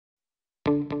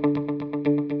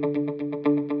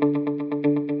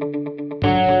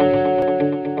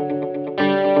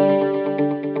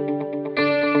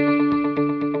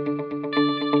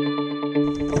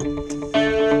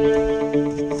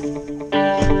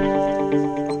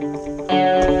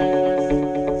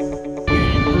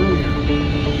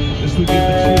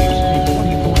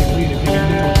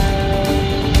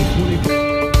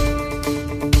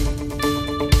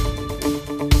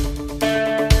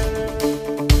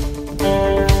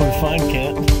fine,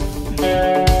 Kent.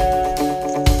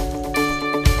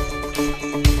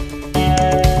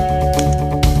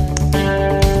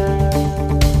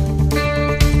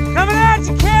 Coming at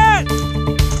you, Kent!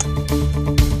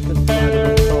 Couldn't find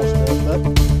any tall stuff, but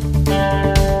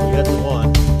we got the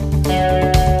one.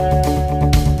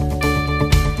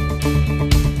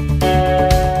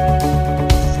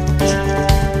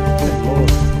 Good Lord.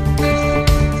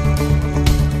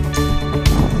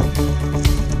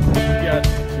 We got to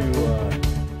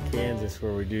Kansas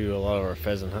where we do a lot of our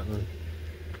pheasant hunting.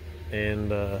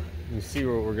 And you see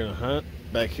where we're gonna hunt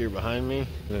back here behind me, and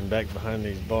then back behind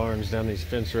these barns, down these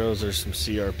fence rows, there's some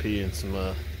CRP and some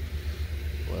well,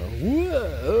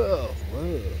 whoa,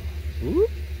 whoop,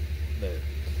 there,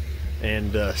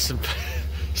 and some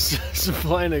some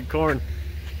planted corn.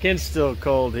 Kent's still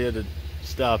cold. He had to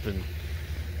stop and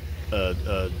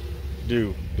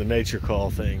do the nature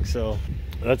call thing. So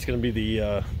that's gonna be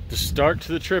the start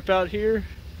to the trip out here,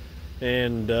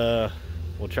 and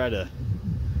we'll try to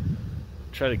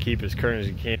keep as current as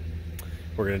you can.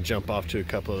 We're gonna jump off to a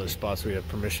couple of the spots we have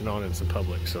permission on and some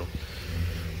public, so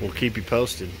we'll keep you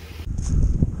posted.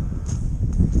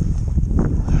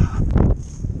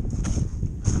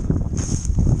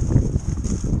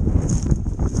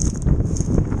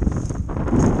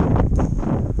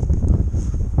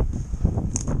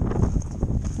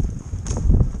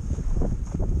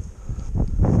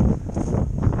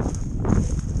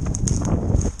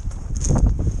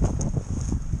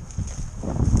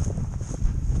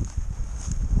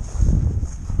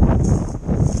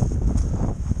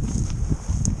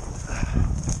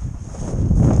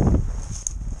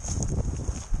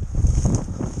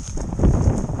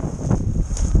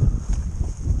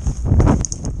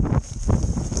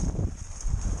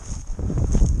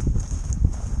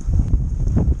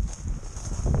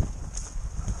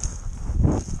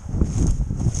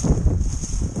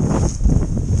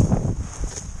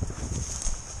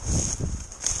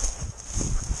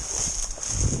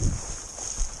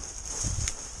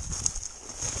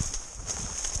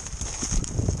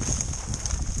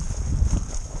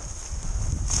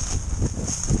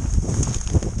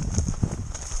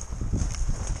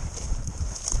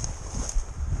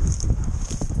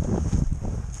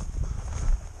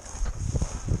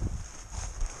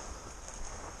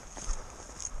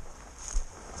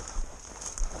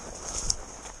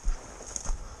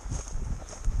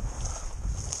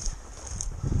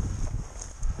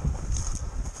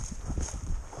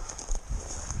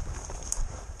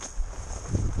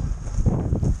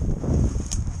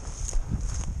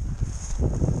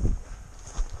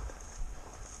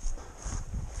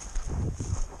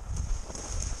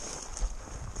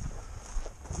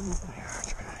 There are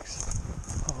tracks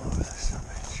all over this son of a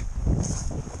bitch.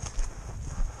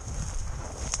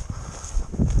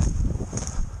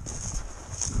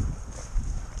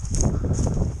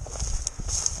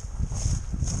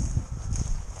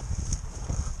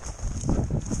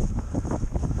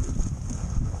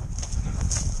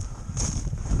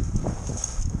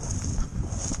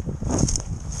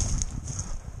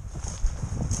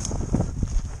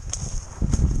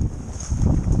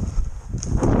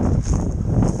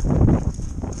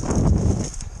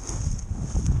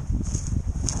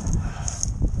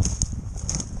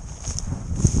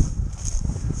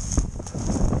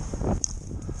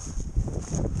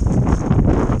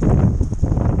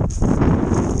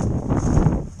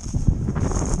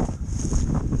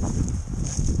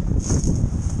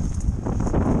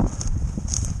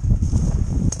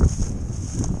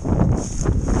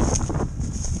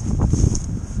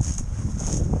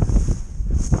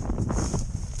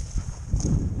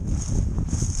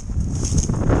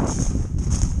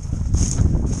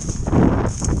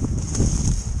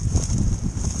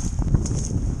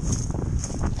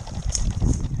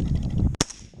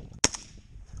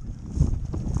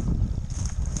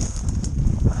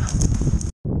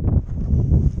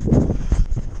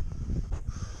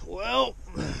 Well,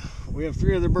 we have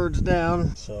 3 other birds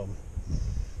down, so I'm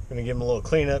gonna give them a little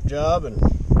cleanup job and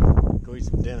go eat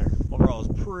some dinner. Overall, it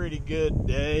was a pretty good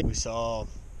day. We saw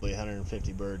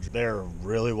 150 birds. They're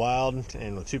really wild,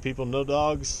 and with 2 people, no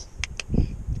dogs,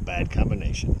 it's a bad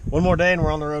combination. One more day and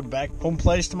we're on the road back home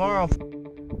place tomorrow.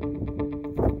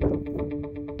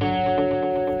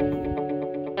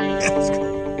 It's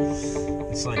cool.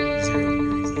 It's like 0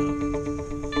 degrees out.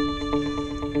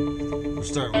 We're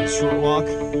starting with a short walk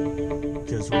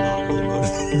because we're not really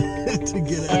motivated to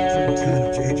get out for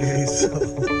 2 JJ's. So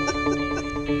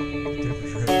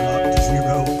temperature has dropped to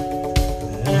 0.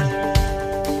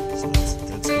 So that's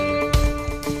good.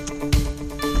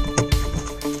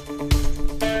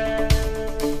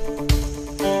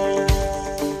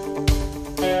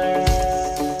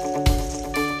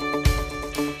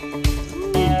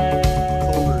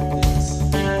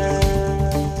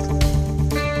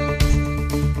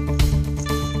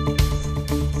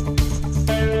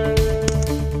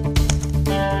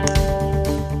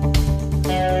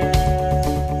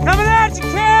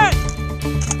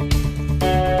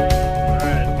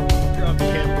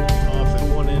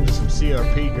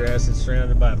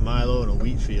 surrounded by a milo and a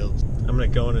wheat field. I'm gonna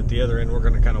go in at the other end. We're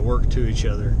gonna kind of work to each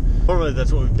other. Normally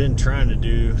that's what we've been trying to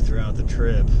do throughout the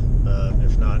trip,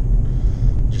 if not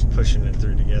just pushing it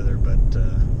through together. But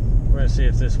we're gonna see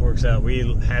if this works out. We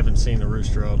haven't seen a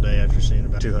rooster all day after seeing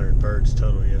about 200 birds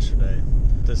total yesterday.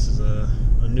 This is a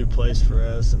new place for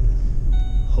us, and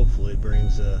hopefully it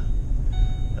brings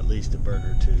at least a bird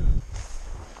or two.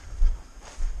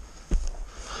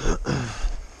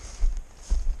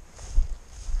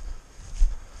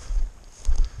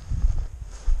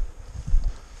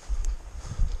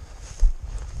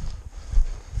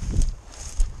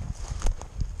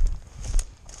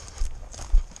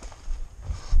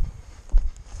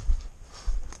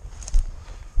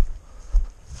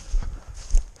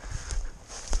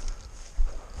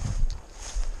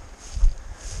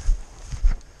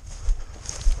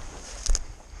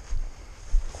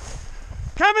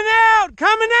 Coming out!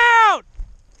 Coming out!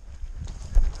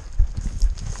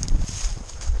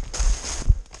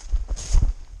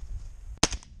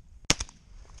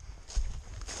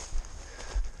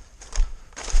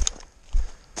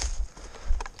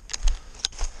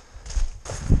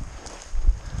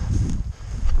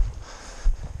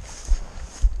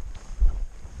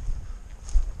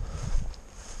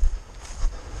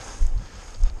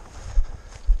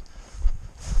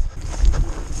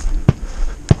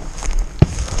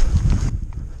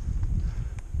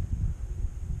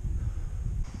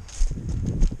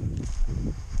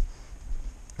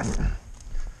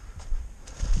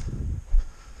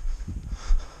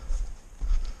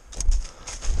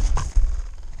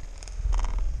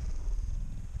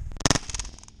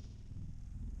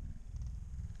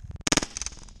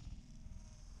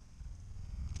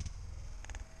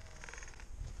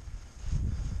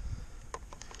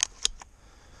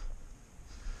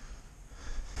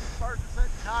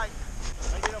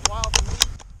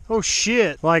 Oh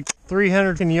shit, like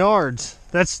 300 yards.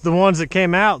 That's the ones that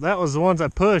came out. That was the ones I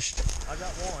pushed. I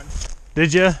got one.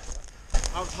 Did you?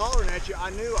 I was hollering at you.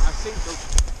 I knew I seen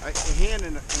a hen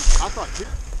and I thought two.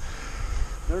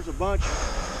 There's a bunch.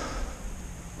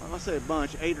 Well, I say a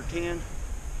bunch, 8 or 10.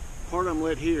 Part of them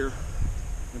lit here,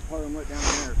 and part of them lit down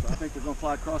there. So I think they're gonna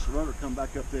fly across the road or come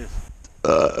back up this.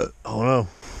 Oh no.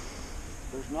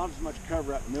 There's not as much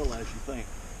cover out in the middle as you think.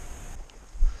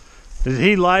 Did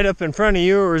he light up in front of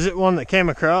you, or is it one that came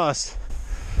across?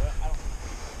 Well,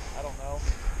 I don't know.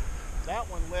 That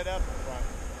one lit up in front.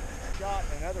 Shot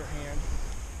another hen.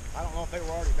 I don't know if they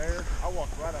were already there. I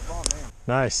walked right up on them.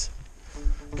 Nice.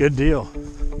 Good deal.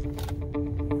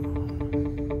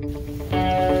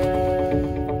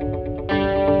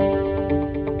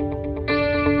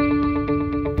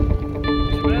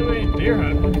 Deer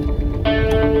hunting.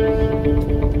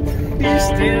 He's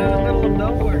standing in the middle of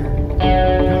nowhere.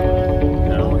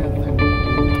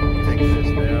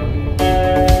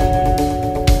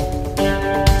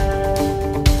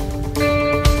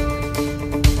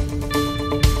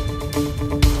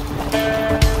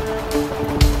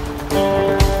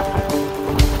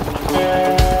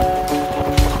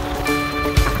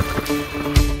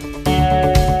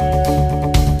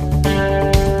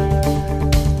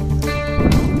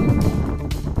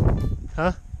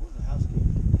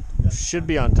 Should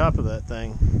be on top of that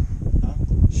thing. Huh?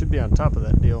 Should be on top of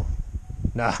that deal.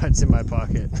 Nah, it's in my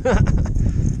pocket.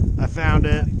 I found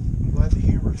it. I'm glad the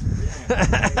hammer's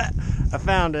I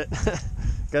found it.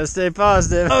 Gotta stay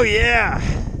positive. Oh yeah!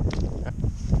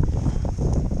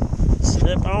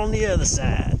 Slip on the other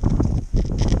side.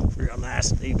 Real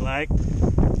nice and deep like.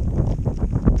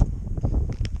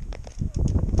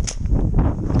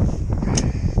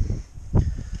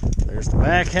 There's the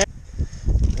back half.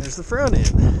 There's the front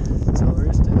end. That's all there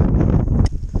is to it.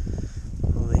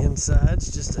 All the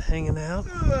inside's just hanging out.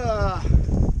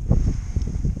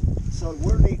 So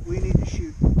we need to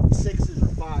shoot 6s or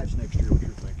 5s next year, what you're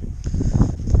thinking?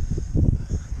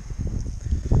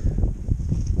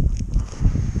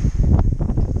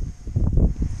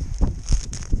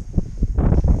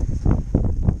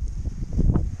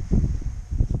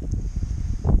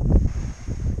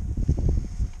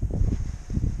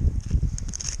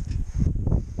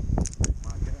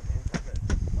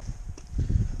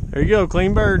 There you go,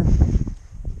 clean bird.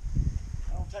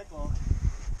 That don't take long.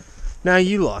 Now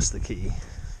you lost the key.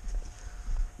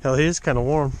 Hell, he is kind of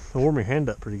warm. It warmed your hand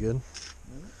up pretty good.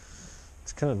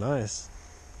 It's kind of nice.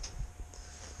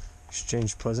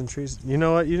 Exchange pleasantries. You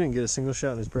know what? You didn't get a single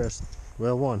shot in his breast.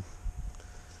 Well, one.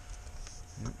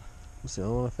 That's the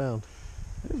only one I found.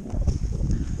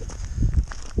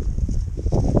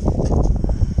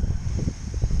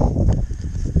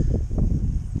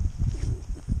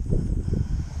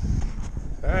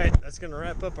 All right. that's going to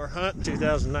wrap up our hunt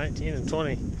 2019 and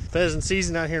 20 pheasant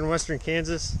season out here in western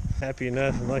Kansas. Happy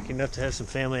enough and lucky enough to have some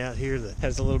family out here that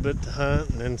has a little bit to hunt,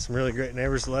 and then some really great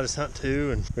neighbors to let us hunt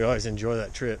too, and we always enjoy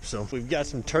that trip. So we've got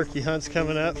some turkey hunts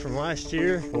coming up from last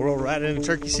year. We'll roll right into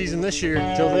turkey season this year.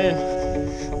 Until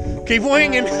then, keep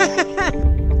winging.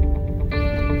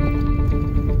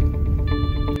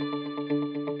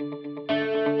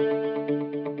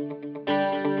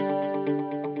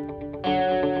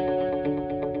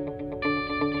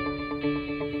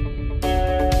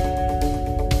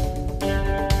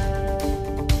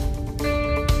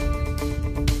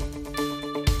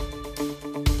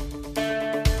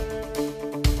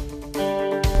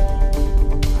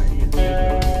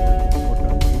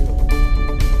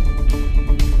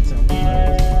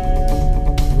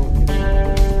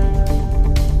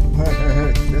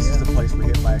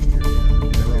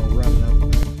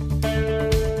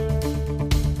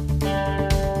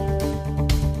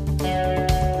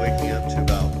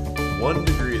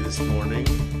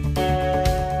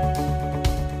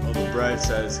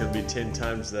 Side, it's going to be 10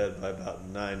 times that by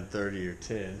about 9:30 or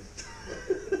 10.